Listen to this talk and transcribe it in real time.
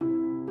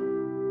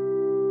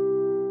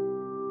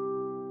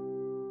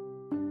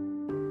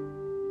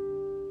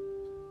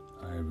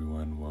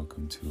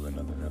to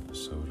another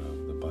episode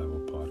of the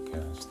Bible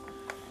Podcast.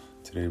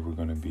 Today we're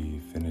going to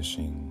be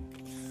finishing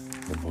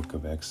the book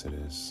of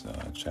Exodus,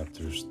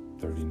 chapters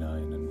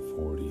 39 and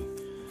 40.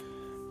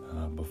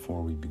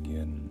 Before we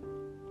begin,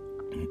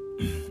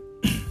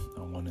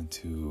 I wanted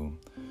to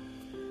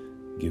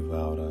give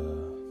out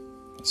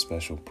a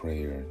special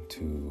prayer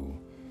to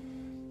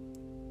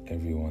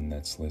everyone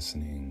that's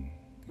listening,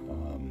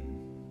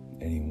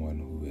 anyone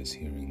who is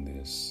hearing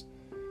this.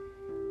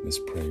 This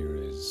prayer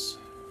is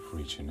for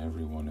each and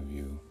every one of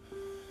you.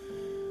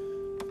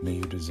 May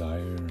you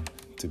desire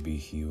to be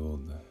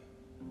healed.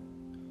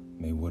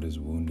 May what is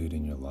wounded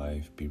in your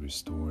life be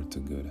restored to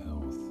good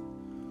health.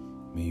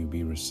 May you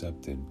be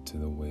receptive to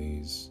the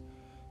ways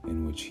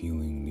in which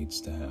healing needs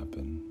to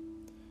happen.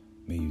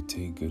 May you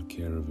take good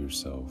care of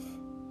yourself.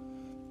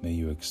 May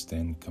you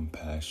extend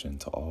compassion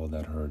to all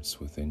that hurts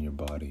within your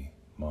body,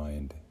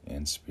 mind,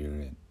 and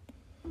spirit.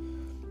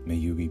 May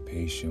you be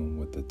patient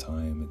with the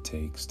time it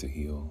takes to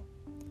heal.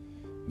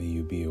 May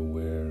you be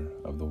aware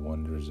of the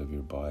wonders of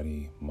your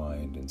body,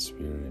 mind, and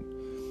spirit,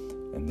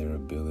 and their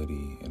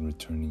ability in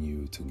returning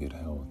you to good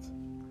health.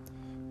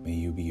 May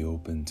you be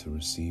open to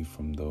receive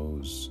from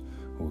those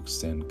who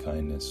extend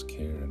kindness,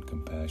 care, and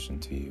compassion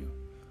to you.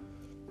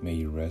 May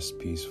you rest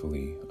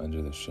peacefully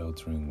under the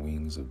sheltering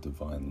wings of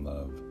divine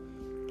love,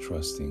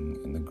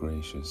 trusting in the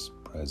gracious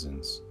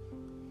presence.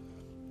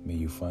 May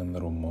you find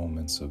little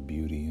moments of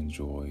beauty and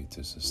joy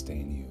to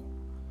sustain you.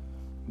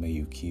 May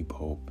you keep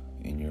hope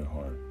in your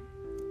heart.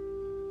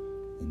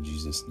 In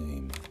Jesus'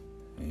 name,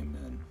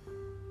 amen.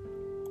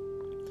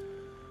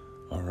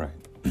 All right,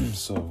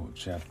 so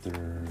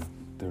chapter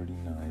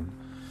 39,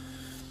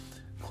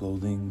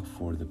 clothing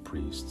for the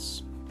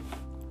priests.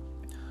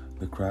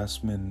 The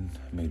craftsmen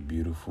made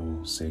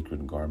beautiful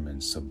sacred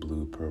garments of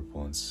blue,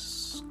 purple, and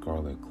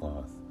scarlet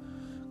cloth,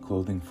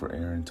 clothing for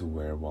Aaron to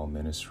wear while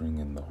ministering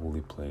in the holy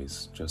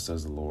place, just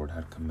as the Lord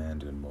had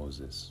commanded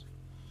Moses.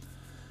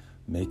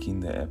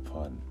 Making the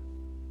ephod.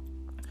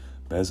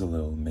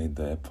 Bezalel made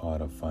the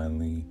ephod of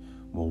finely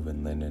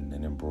woven linen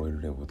and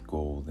embroidered it with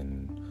gold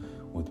and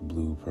with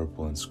blue,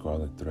 purple, and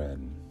scarlet thread.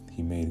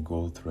 He made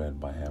gold thread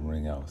by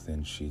hammering out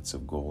thin sheets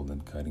of gold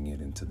and cutting it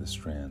into the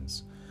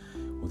strands.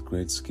 With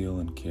great skill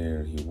and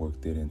care, he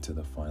worked it into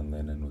the fine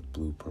linen with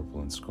blue, purple,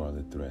 and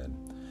scarlet thread.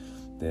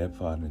 The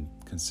ephod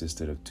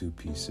consisted of 2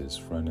 pieces,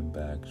 front and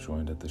back,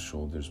 joined at the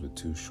shoulders with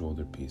 2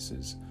 shoulder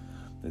pieces.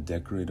 The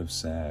decorative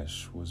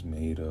sash was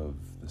made of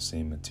the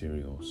same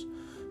materials,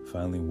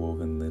 finely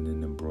woven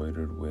linen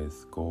embroidered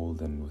with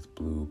gold and with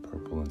blue,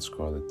 purple, and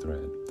scarlet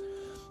thread.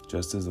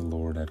 Just as the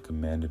Lord had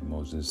commanded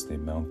Moses, they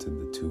mounted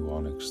the 2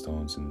 onyx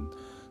stones in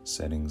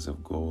settings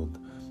of gold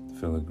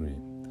filigree.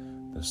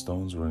 The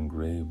stones were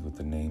engraved with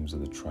the names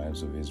of the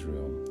tribes of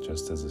Israel,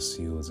 just as a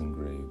seal is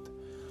engraved.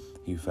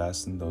 He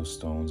fastened those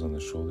stones on the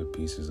shoulder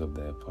pieces of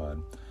the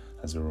ephod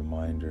as a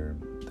reminder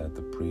that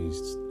the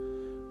priest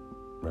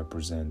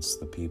represents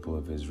the people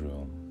of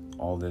Israel.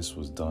 All this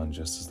was done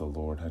just as the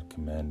Lord had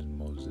commanded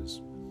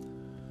Moses.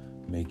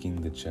 Making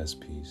the chest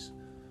piece.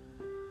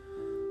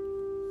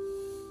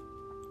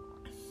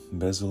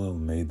 Bezalel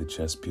made the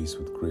chest piece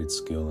with great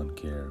skill and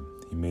care.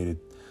 He made it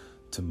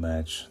to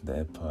match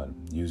the ephod,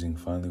 using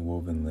finely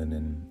woven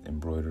linen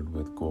embroidered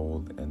with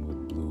gold and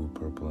with blue,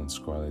 purple, and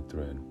scarlet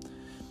thread.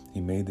 He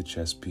made the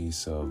chest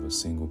piece of a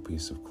single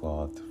piece of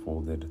cloth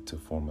folded to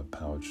form a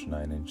pouch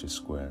 9 inches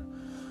square.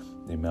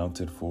 They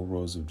mounted 4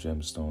 rows of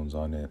gemstones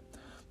on it.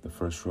 The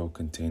first row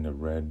contained a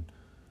red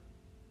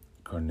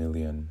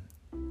carnelian,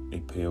 a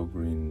pale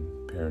green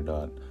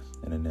peridot,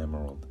 and an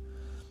emerald.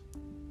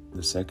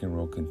 The second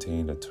row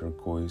contained a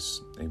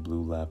turquoise, a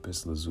blue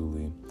lapis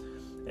lazuli,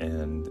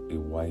 and a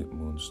white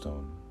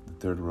moonstone. The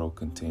third row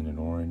contained an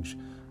orange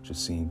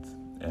jacinth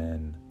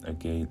and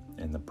agate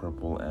and a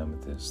purple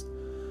amethyst.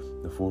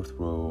 The fourth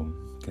row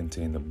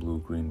contained a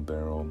blue-green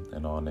beryl,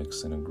 an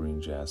onyx, and a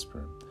green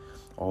jasper.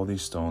 All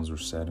these stones were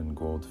set in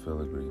gold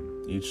filigree.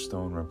 Each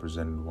stone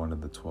represented one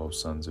of the 12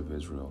 sons of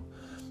Israel,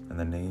 and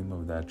the name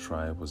of that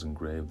tribe was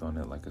engraved on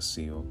it like a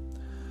seal.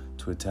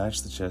 To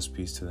attach the chest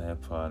piece to the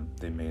ephod,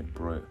 they made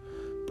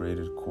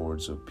braided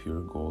cords of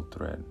pure gold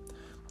thread.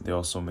 They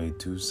also made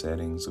 2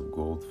 settings of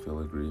gold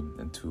filigree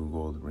and 2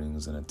 gold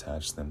rings and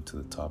attached them to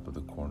the top of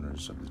the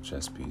corners of the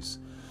chest piece.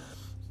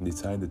 They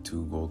tied the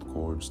 2 gold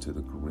cords to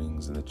the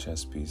rings in the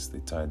chest piece. They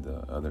tied the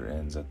other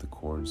ends at the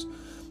cords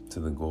to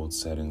the gold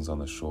settings on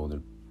the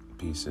shoulder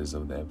pieces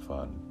of the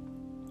ephod.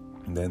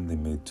 Then they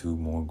made 2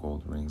 more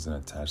gold rings and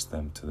attached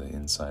them to the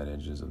inside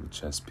edges of the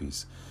chest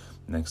piece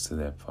next to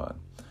the ephod.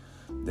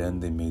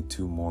 Then they made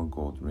 2 more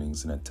gold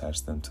rings and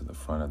attached them to the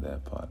front of the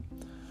ephod.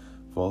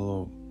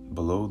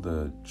 Below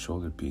the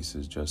shoulder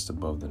pieces, just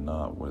above the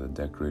knot where the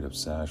decorative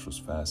sash was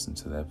fastened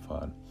to the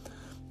ephod,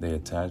 they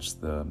attached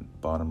the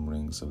bottom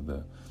rings of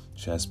the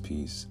chest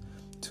piece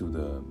to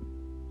the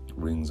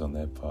rings on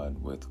the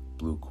ephod with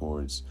blue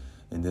cords.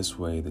 In this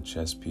way, the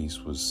chest piece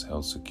was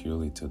held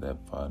securely to the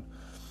ephod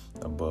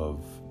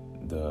above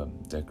the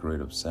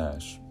decorative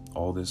sash.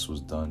 All this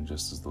was done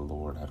just as the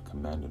Lord had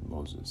commanded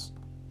Moses.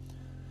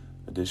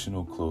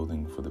 Additional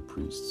clothing for the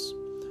priests.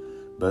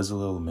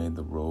 Bezalel made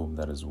the robe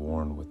that is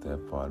worn with the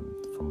ephod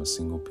from a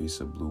single piece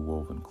of blue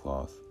woven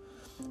cloth,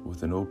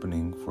 with an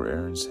opening for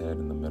Aaron's head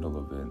in the middle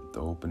of it.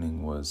 The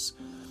opening was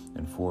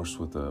enforced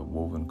with a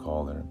woven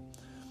collar,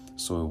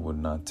 so it would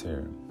not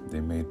tear. They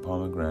made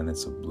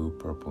pomegranates of blue,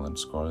 purple, and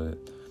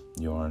scarlet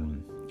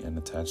yarn and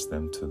attached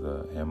them to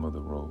the hem of the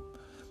robe.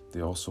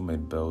 They also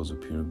made bells of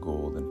pure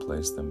gold and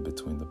placed them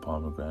between the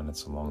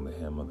pomegranates along the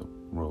hem of the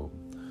robe,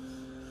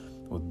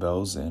 with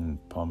bells and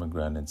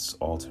pomegranates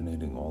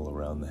alternating all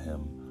around the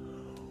hem.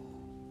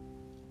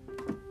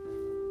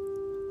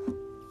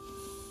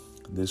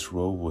 This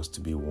robe was to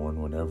be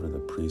worn whenever the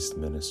priest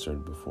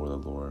ministered before the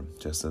Lord,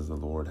 just as the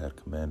Lord had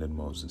commanded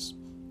Moses.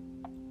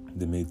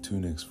 They made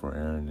tunics for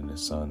Aaron and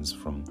his sons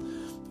from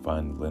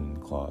fine linen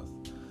cloth.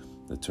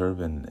 The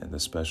turban and the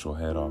special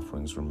head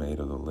offerings were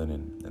made of the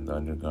linen, and the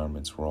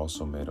undergarments were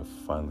also made of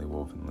finely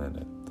woven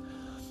linen.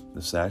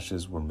 The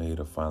sashes were made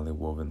of finely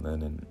woven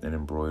linen and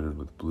embroidered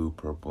with blue,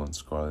 purple, and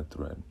scarlet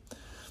thread,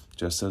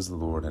 just as the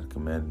Lord had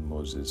commanded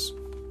Moses.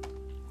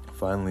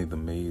 Finally, they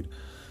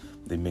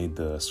made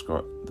the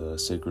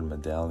sacred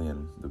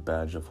medallion, the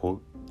badge of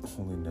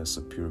holiness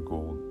of pure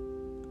gold.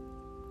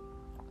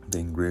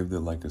 They engraved it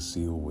like a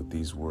seal with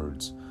these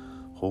words,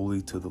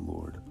 "Holy to the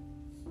Lord."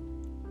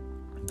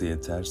 They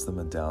attached the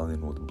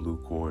medallion with blue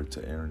cord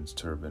to Aaron's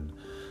turban,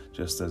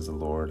 just as the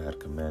Lord had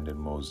commanded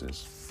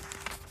Moses.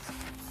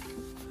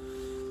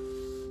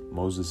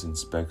 Moses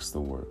inspects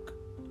the work.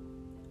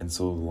 And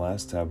so the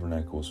last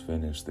tabernacle was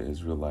finished. The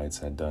Israelites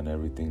had done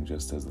everything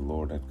just as the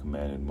Lord had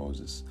commanded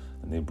Moses,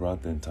 and they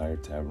brought the entire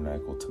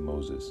tabernacle to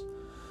Moses.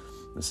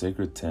 The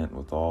sacred tent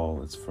with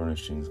all its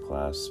furnishings,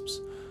 clasps,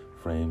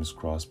 frames,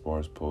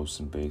 crossbars, posts,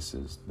 and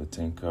bases, the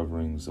tent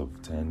coverings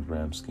of tanned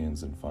ram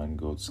skins and fine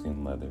goat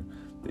skin leather,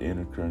 the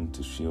inner curtain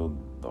to shield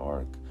the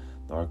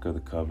ark of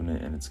the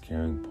covenant and its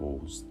carrying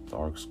poles, the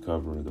ark's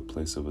cover, the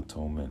place of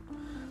atonement,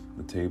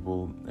 the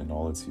table and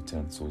all its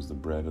utensils, the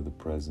bread of the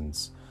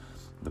presence,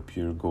 the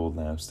pure gold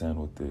lampstand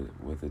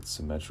with its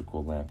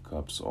symmetrical lamp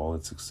cups, all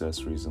its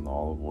accessories, and the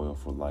olive oil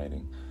for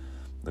lighting,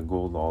 the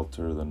gold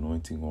altar, the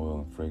anointing oil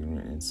and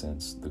fragrant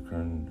incense, the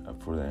curtain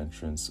for the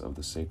entrance of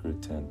the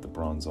sacred tent, the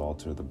bronze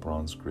altar, the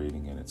bronze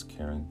grating and its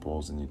carrying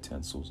poles and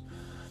utensils,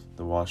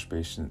 the wash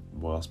basin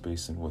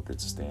with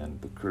its stand,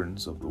 the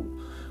curtains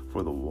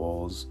for the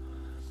walls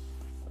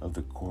of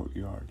the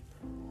courtyard,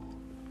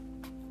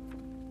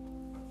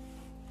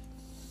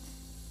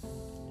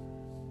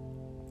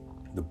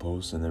 the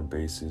posts and their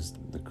bases,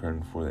 the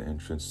curtain for the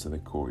entrance to the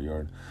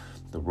courtyard,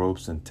 the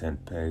ropes and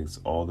tent pegs,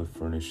 all the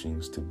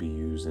furnishings to be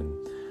used in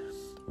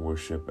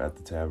worship at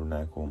the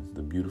tabernacle,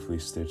 the beautifully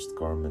stitched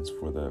garments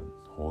for the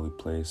holy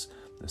place,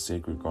 the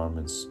sacred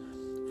garments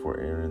for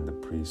Aaron the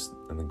priest,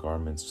 and the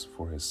garments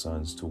for his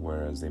sons to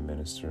wear as they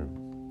minister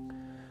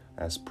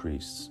as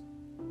priests.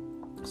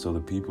 So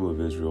the people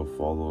of Israel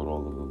followed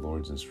all of the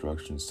Lord's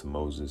instructions to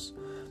Moses.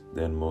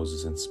 Then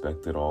Moses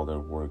inspected all their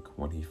work.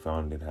 When he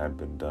found it had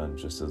been done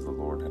just as the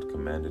Lord had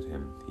commanded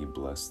him, he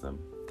blessed them.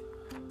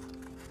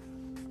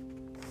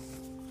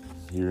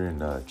 Here in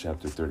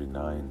chapter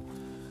 39,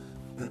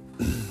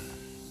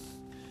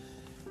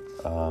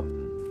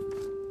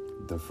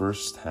 the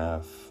first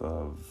half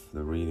of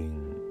the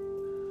reading,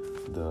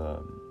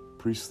 the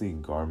priestly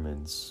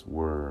garments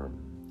were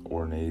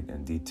ornate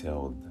and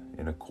detailed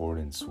in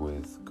accordance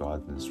with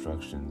God's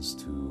instructions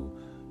to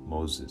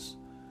Moses.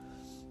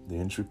 The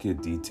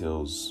intricate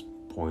details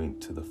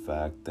point to the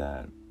fact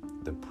that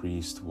the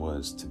priest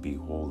was to be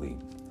holy,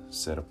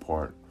 set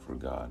apart for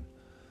God.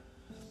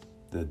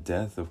 The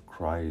death of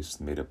Christ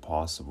made it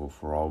possible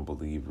for all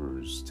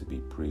believers to be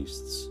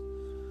priests,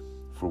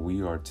 for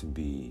we are to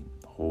be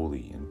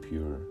holy and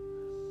pure,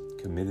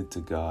 committed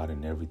to God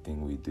in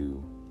everything we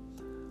do.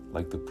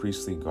 Like the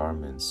priestly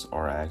garments,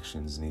 our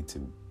actions need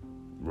to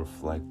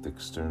reflect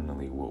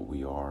externally what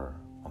we are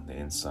on the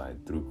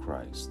inside through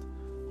Christ,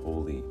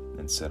 holy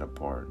and set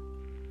apart.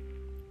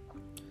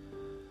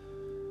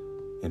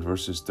 In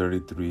verses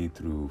 33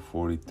 through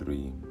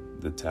 43,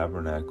 the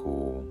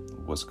tabernacle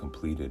was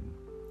completed.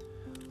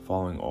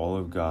 Following all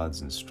of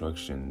God's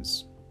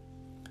instructions,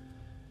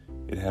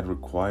 it had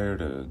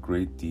required a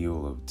great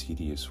deal of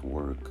tedious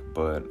work,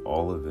 but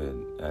all of it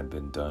had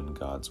been done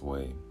God's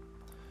way.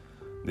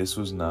 This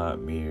was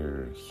not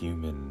mere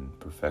human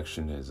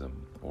perfectionism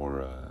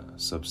or a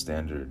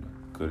substandard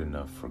good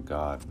enough for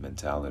God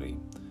mentality.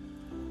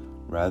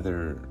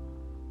 Rather,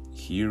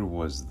 here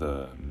was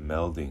the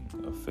melding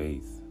of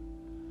faith,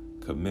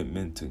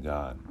 commitment to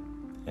God,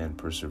 and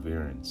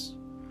perseverance.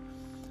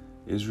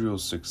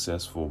 Israel's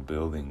successful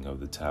building of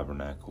the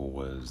tabernacle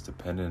was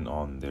dependent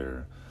on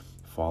their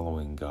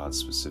following God's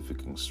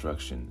specific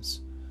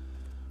instructions.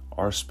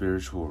 Our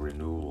spiritual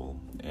renewal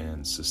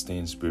and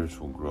sustained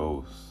spiritual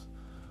growth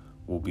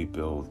will be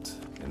built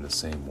in the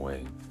same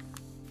way.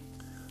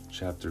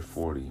 Chapter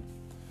 40.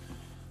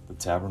 The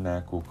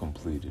tabernacle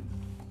completed.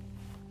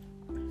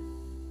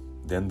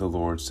 Then the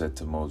Lord said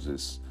to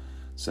Moses,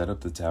 "Set up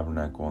the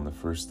tabernacle on the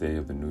first day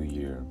of the new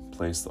year.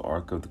 Place the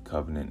Ark of the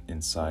Covenant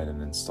inside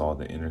and install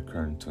the inner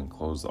curtain to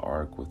enclose the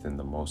Ark within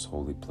the most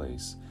holy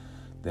place.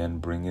 Then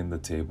bring in the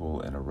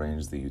table and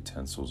arrange the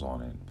utensils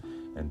on it,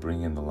 and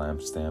bring in the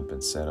lampstand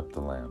and set up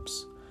the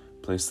lamps.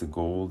 Place the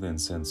gold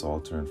incense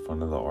altar in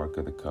front of the Ark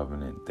of the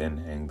Covenant, then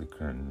hang the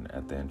curtain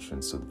at the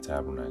entrance of the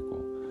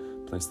tabernacle.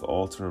 Place the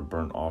altar of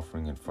burnt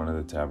offering in front of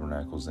the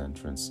tabernacle's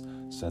entrance.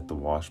 Set the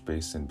wash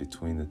basin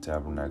between the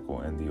tabernacle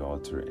and the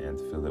altar and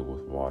fill it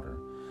with water.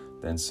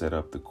 Then set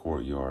up the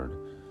courtyard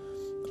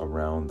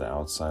around the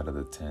outside of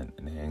the tent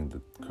and hang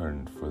the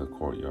curtain for the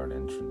courtyard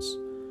entrance.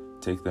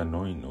 Take the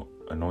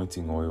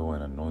anointing oil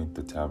and anoint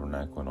the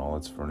tabernacle and all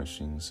its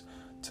furnishings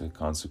to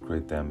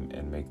consecrate them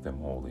and make them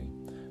holy.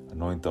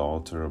 Anoint the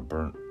altar of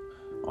burnt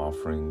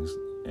offerings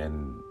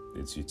and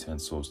its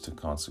utensils to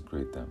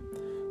consecrate them.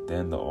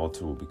 Then the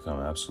altar will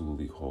become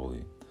absolutely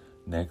holy.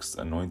 Next,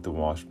 anoint the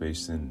wash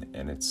basin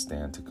and its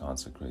stand to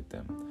consecrate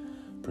them.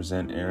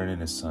 Present Aaron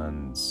and his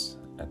sons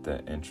at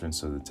the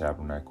entrance of the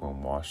tabernacle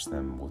and wash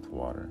them with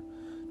water.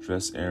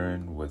 Dress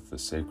Aaron with the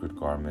sacred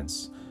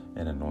garments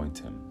and anoint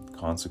him,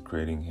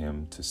 consecrating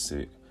him to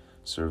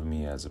serve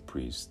me as a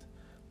priest.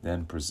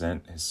 Then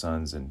present his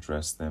sons and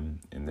dress them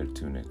in their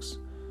tunics.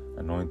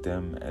 Anoint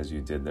them as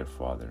you did their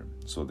father,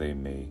 so they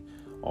may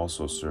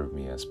also serve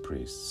me as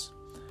priests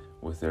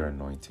with their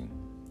anointing.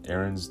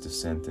 Aaron's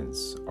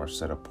descendants are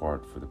set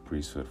apart for the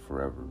priesthood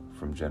forever,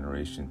 from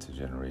generation to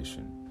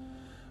generation.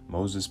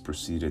 Moses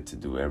proceeded to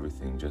do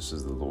everything just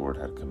as the Lord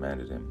had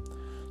commanded him.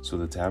 So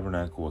the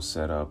tabernacle was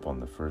set up on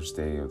the first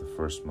day of the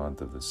first month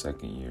of the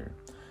second year.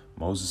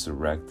 Moses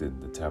erected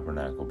the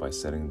tabernacle by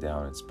setting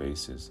down its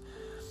bases,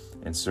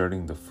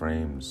 inserting the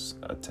frames,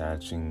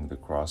 attaching the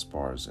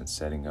crossbars, and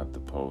setting up the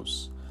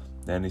posts.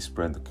 Then he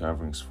spread the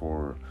coverings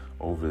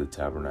over the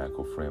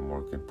tabernacle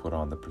framework and put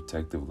on the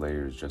protective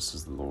layers just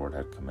as the Lord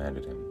had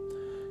commanded him.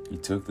 He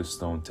took the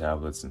stone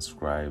tablets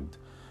inscribed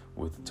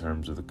with the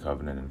terms of the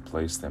covenant and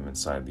placed them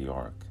inside the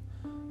ark.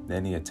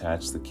 Then he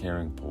attached the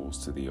carrying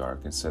poles to the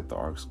ark and set the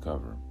ark's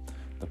cover,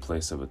 the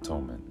place of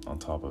atonement, on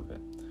top of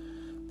it.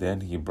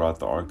 Then he brought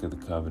the ark of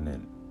the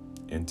covenant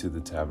into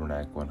the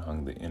tabernacle and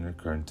hung the inner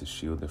curtain to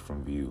shield it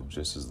from view,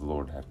 just as the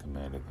Lord had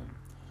commanded him.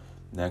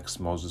 Next,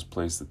 Moses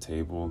placed the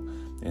table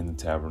in the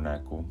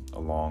tabernacle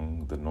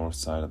along the north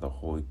side of the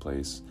holy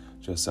place,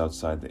 just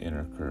outside the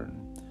inner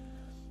curtain.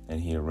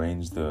 And he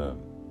arranged the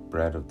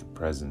bread of the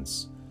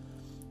presence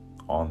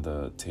on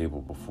the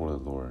table before the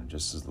Lord,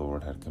 just as the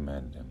Lord had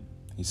commanded him.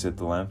 He set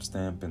the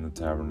lampstand in the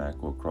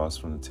tabernacle across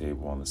from the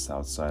table on the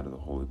south side of the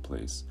holy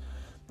place.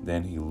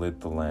 Then he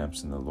lit the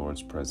lamps in the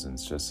Lord's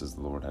presence, just as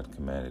the Lord had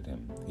commanded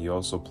him. He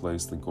also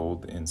placed the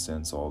gold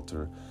incense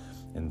altar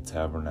in the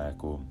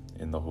tabernacle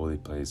in the holy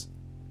place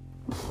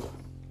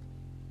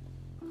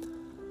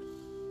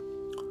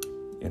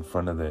in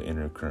front of the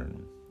inner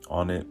curtain.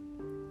 On it,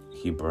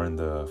 he burned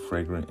the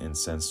fragrant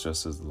incense,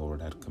 just as the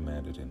Lord had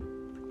commanded him.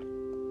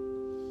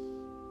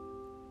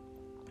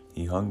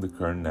 He hung the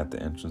curtain at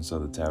the entrance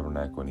of the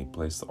tabernacle, and he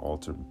placed the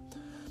altar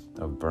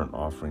of burnt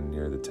offering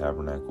near the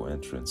tabernacle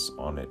entrance.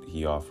 On it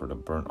he offered a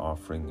burnt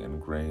offering and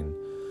grain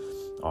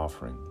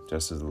offering,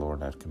 just as the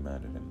Lord had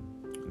commanded him.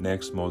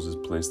 Next, Moses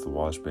placed the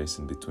wash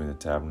basin between the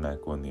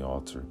tabernacle and the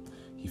altar.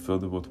 He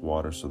filled it with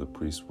water so the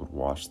priests would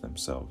wash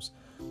themselves.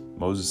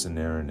 Moses and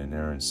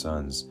Aaron's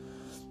sons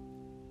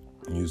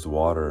used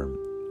water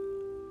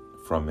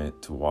from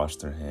it to wash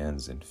their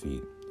hands and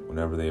feet.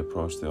 Whenever they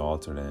approached the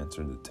altar to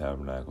enter the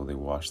tabernacle, they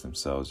washed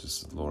themselves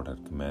just as the Lord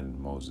had commanded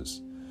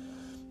Moses.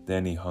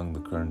 Then he hung the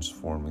curtains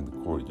forming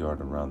the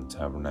courtyard around the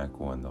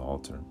tabernacle and the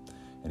altar,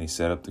 and he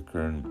set up the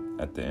curtain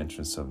at the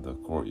entrance of the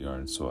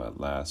courtyard. So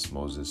at last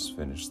Moses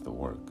finished the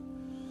work.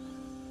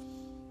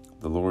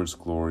 The Lord's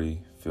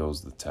glory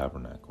fills the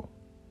tabernacle.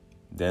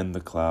 Then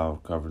the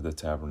cloud covered the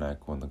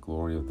tabernacle, and the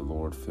glory of the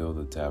Lord filled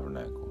the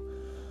tabernacle.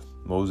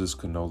 Moses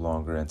could no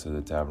longer enter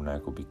the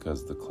tabernacle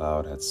because the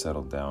cloud had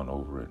settled down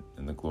over it,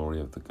 and the glory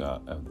of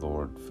the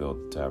Lord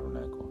filled the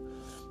tabernacle.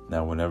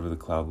 Now whenever the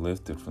cloud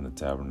lifted from the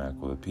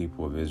tabernacle, the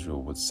people of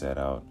Israel would set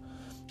out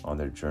on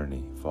their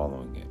journey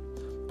following it.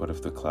 But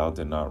if the cloud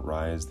did not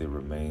rise, they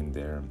remained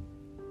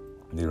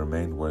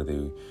where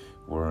they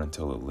were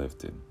until it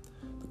lifted.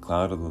 The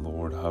cloud of the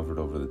Lord hovered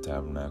over the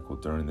tabernacle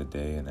during the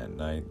day, and at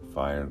night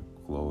fire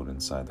glowed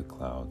inside the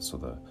cloud, so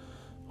the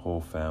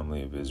whole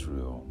family of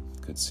Israel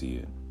could see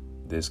it.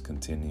 This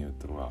continued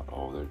throughout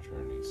all their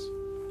journeys.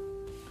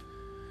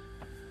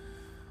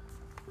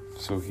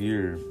 So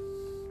here,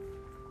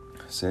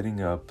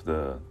 setting up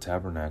the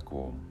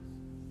tabernacle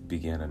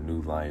began a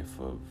new life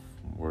of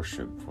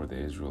worship for the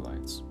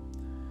Israelites.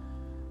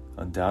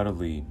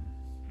 Undoubtedly,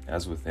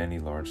 as with any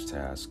large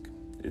task,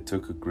 it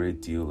took a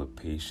great deal of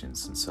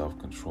patience and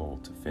self-control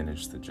to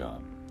finish the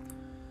job.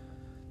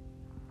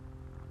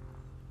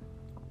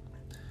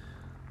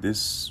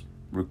 This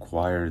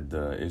required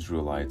the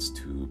Israelites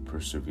to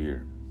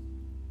persevere,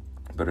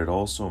 but it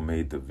also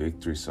made the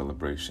victory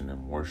celebration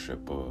and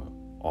worship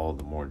all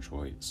the more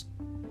joyous.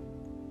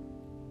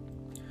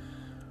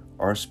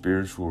 Our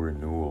spiritual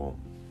renewal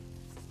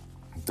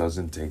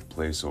doesn't take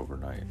place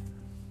overnight.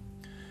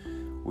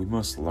 We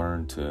must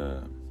learn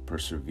to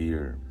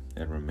persevere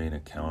and remain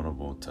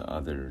accountable to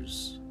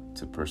others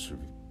to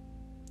persevere.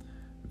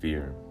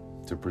 persevere,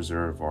 to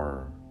preserve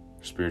our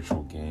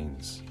spiritual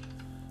gains.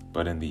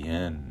 But in the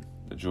end,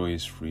 the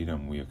joyous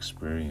freedom we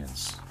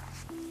experience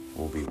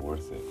will be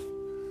worth it.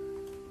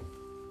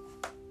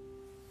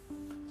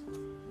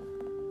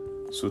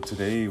 So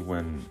today,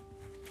 when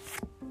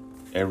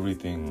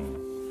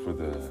everything for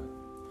the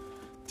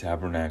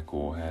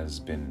tabernacle has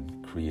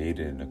been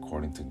created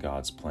according to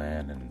God's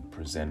plan and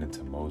presented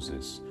to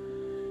Moses,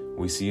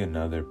 we see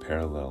another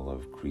parallel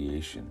of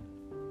creation.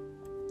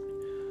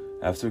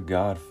 After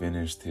God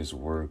finished his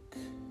work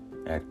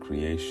at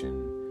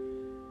creation,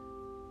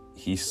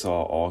 he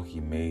saw all he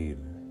made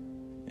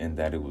and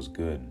that it was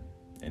good,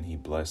 and he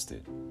blessed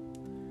it.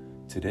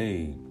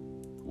 Today,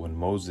 when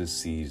Moses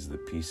sees the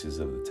pieces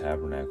of the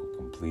tabernacle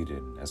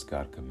completed as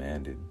God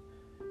commanded,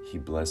 he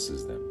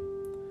blesses them.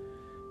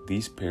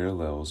 These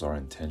parallels are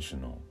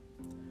intentional.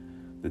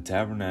 The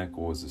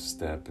tabernacle was a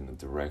step in the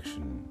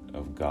direction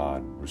of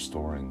God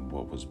restoring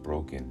what was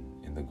broken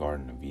in the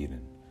Garden of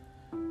Eden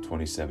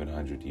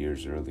 2,700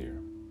 years earlier.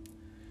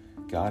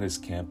 God is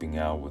camping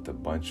out with a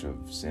bunch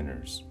of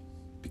sinners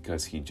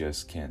because he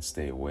just can't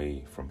stay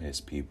away from his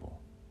people.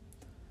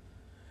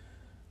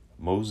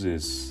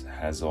 Moses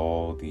has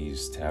all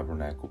these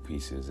tabernacle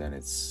pieces, and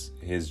it's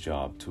his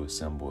job to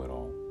assemble it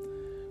all,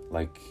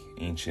 like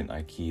ancient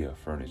IKEA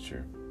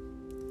furniture.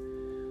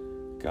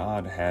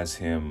 God has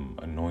him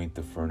anoint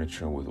the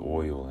furniture with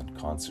oil and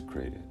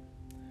consecrate it.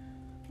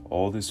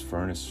 All this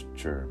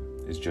furniture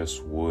is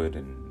just wood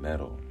and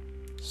metal,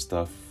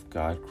 stuff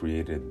God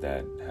created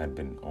that had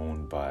been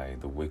owned by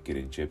the wicked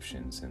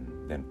Egyptians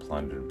and then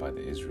plundered by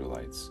the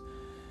Israelites,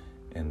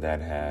 and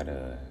that had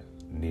a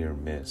near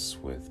miss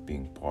with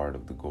being part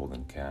of the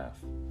golden calf.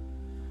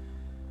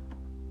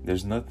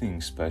 There's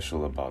nothing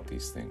special about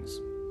these things,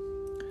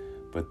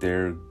 but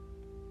they're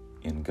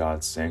in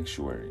God's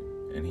sanctuary,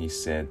 and he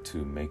said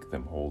to make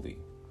them holy,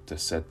 to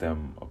set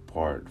them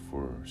apart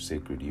for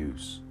sacred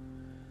use.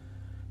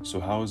 So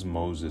how is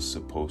Moses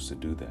supposed to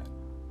do that?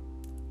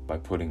 By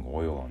putting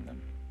oil on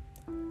them.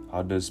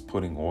 How does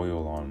putting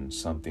oil on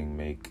something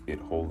make it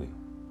holy?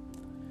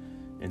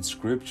 In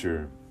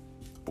Scripture,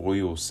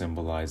 oil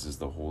symbolizes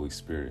the Holy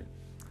Spirit.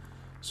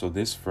 So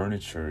this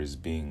furniture is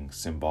being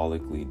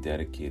symbolically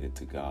dedicated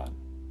to God,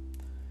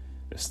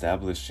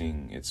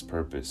 establishing its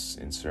purpose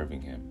in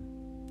serving him.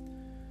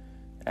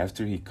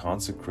 After he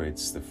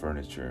consecrates the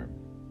furniture,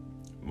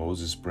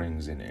 Moses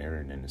brings in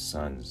Aaron and his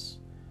sons,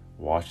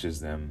 washes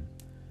them,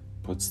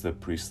 puts the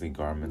priestly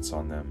garments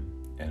on them,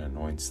 and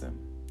anoints them.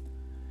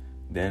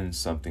 Then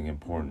something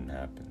important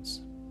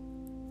happens.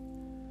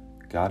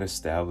 God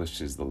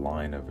establishes the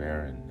line of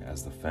Aaron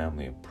as the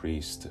family of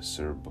priests to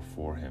serve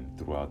before him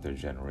throughout their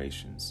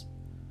generations.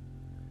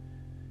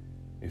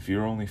 If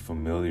you're only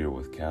familiar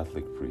with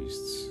Catholic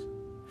priests,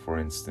 for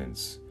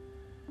instance,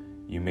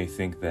 you may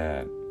think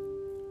that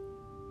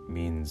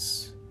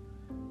means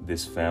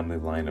this family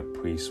line of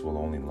priests will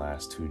only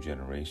last 2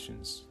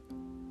 generations.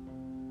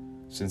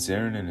 Since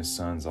Aaron and his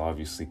sons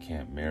obviously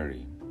can't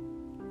marry,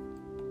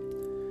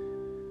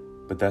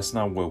 but that's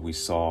not what we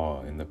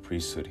saw in the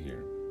priesthood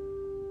here.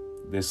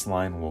 This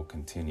line will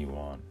continue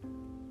on.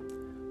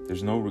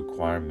 There's no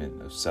requirement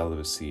of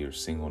celibacy or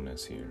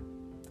singleness here.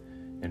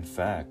 In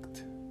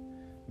fact,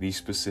 these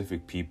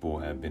specific people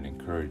have been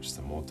encouraged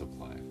to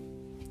multiply.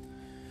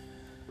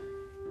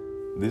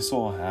 This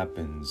all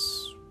happens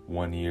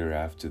 1 year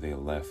after they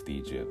left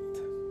Egypt,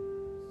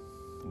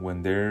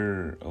 when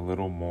they're a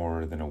little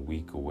more than a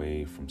week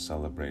away from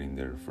celebrating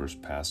their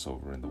first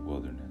Passover in the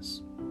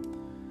wilderness.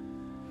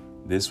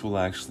 This will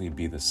actually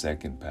be the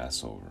second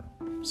Passover,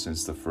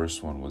 since the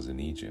first one was in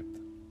Egypt.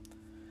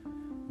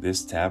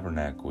 This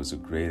tabernacle is a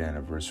great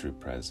anniversary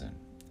present,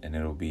 and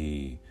it'll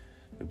be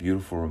a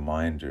beautiful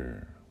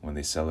reminder when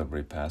they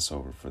celebrate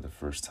Passover for the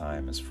first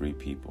time as free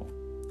people.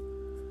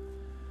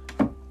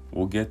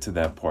 We'll get to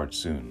that part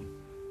soon.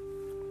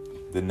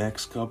 The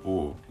next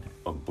couple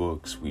of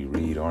books we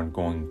read aren't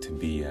going to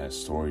be as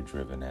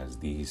story-driven as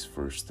these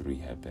first 3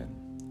 have been.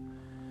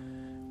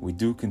 We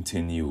do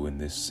continue in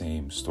this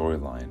same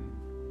storyline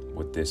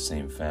with this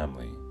same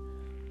family,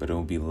 but it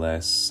will be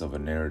less of a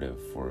narrative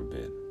for a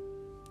bit.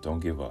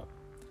 Don't give up.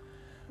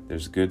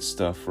 There's good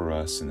stuff for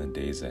us in the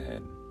days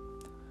ahead.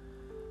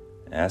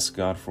 Ask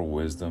God for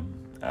wisdom,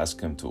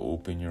 ask him to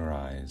open your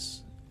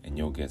eyes, and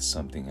you'll get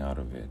something out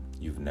of it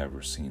you've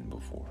never seen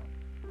before.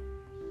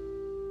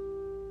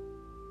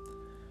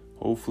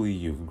 Hopefully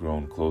you've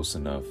grown close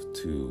enough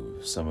to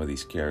some of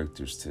these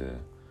characters to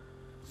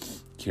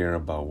care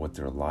about what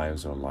their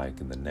lives are like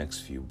in the next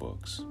few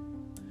books,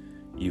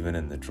 even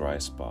in the dry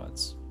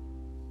spots.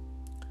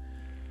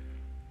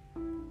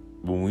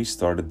 When we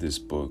started this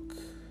book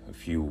a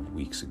few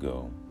weeks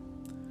ago,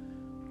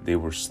 they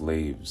were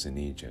slaves in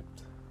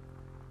Egypt.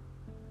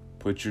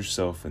 Put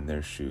yourself in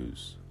their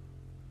shoes.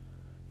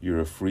 You're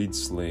a freed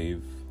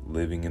slave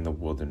living in the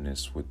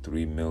wilderness with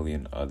 3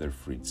 million other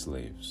freed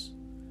slaves.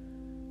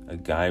 A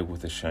guy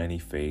with a shiny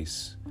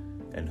face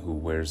and who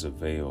wears a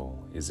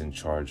veil is in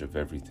charge of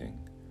everything,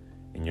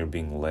 and you're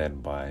being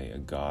led by a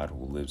God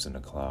who lives in a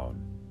cloud.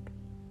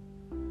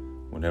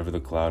 Whenever the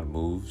cloud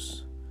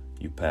moves,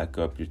 You pack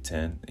up your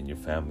tent and your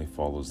family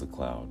follows the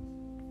cloud,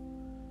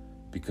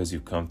 because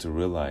you've come to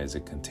realize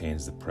it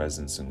contains the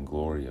presence and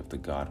glory of the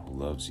God who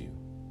loves you.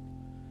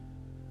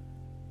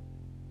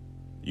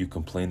 You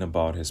complain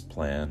about his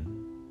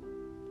plan,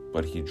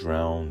 but he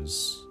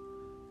drowns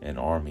an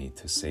army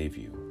to save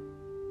you.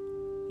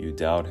 You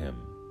doubt him,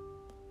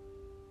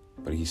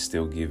 but he's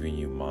still giving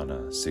you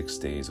manna 6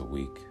 days a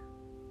week.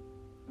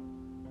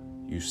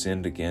 You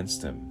sinned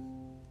against him,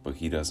 but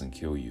he doesn't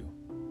kill you.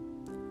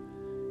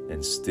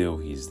 And still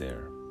he's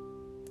there,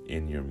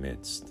 in your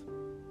midst.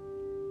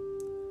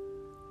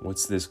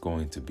 What's this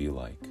going to be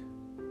like?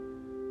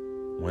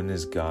 When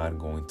is God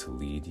going to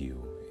lead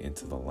you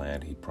into the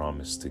land he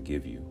promised to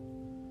give you?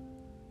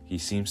 He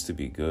seems to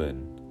be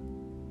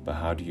good, but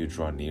how do you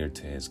draw near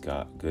to his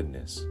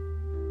goodness?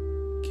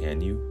 Can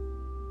you?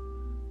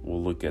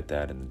 We'll look at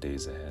that in the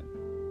days ahead.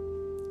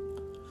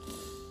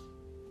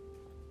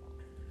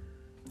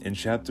 In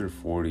chapter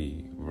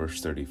 40,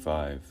 verse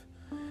 35,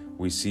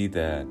 we see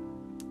that,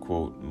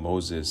 quote,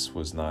 Moses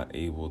was not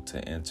able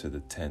to enter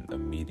the tent of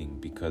meeting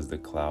because the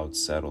cloud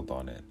settled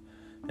on it,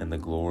 and the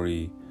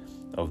glory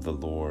of the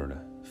Lord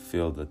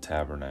filled the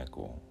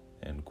tabernacle,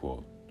 end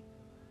quote.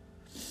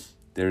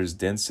 There is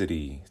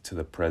density to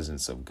the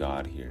presence of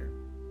God here,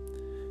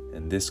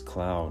 and this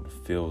cloud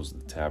fills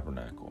the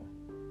tabernacle.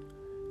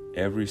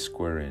 Every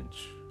square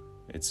inch,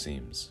 it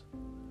seems.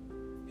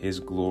 His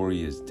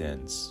glory is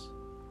dense,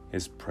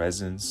 his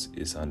presence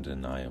is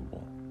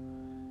undeniable,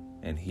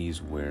 and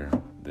he's where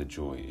the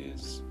joy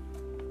is.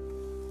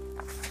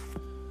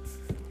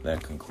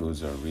 That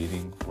concludes our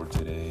reading for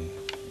today,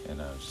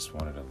 and I just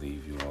wanted to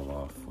leave you all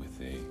off with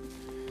a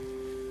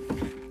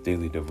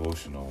daily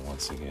devotional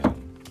once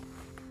again.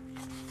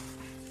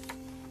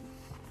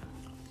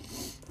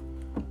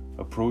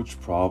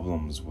 Approach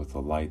problems with a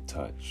light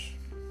touch.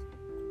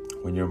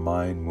 When your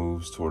mind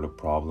moves toward a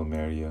problem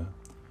area,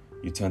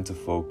 you tend to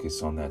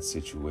focus on that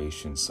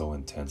situation so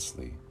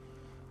intensely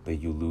that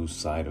you lose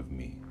sight of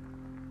me.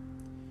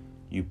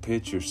 You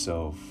pitch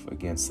yourself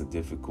against the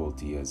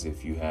difficulty as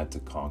if you had to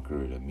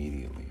conquer it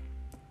immediately.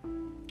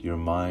 Your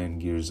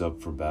mind gears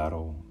up for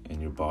battle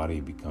and your body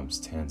becomes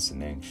tense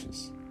and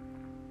anxious.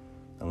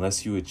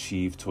 Unless you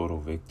achieve total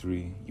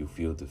victory, you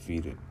feel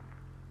defeated.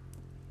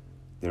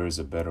 There is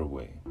a better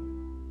way.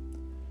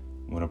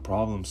 When a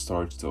problem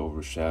starts to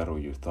overshadow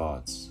your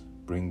thoughts,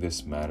 bring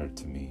this matter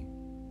to me.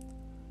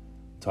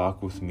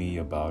 Talk with me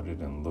about it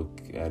and look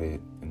at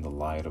it in the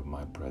light of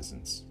my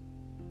presence.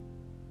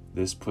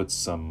 This puts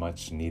some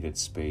much needed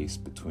space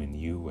between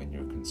you and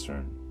your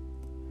concern,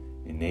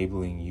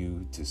 enabling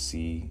you to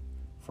see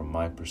from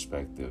my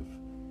perspective.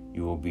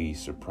 You will be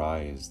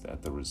surprised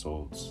at the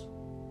results.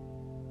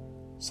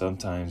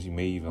 Sometimes you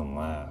may even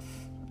laugh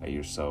at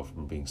yourself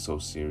for being so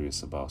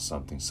serious about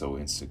something so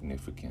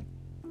insignificant.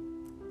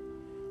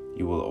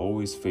 You will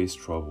always face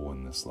trouble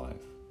in this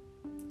life,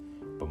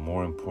 but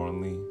more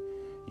importantly,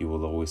 you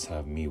will always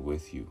have me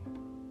with you,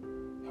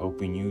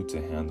 helping you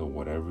to handle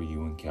whatever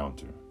you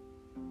encounter.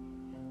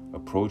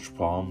 Approach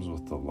problems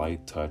with a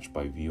light touch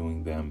by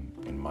viewing them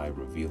in my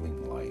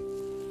revealing light.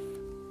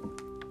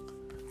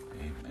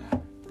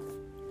 Amen.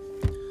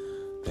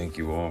 Thank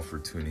you all for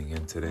tuning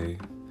in today.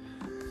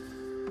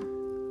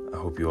 I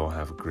hope you all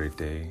have a great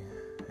day,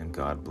 and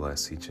God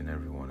bless each and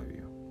every one of you.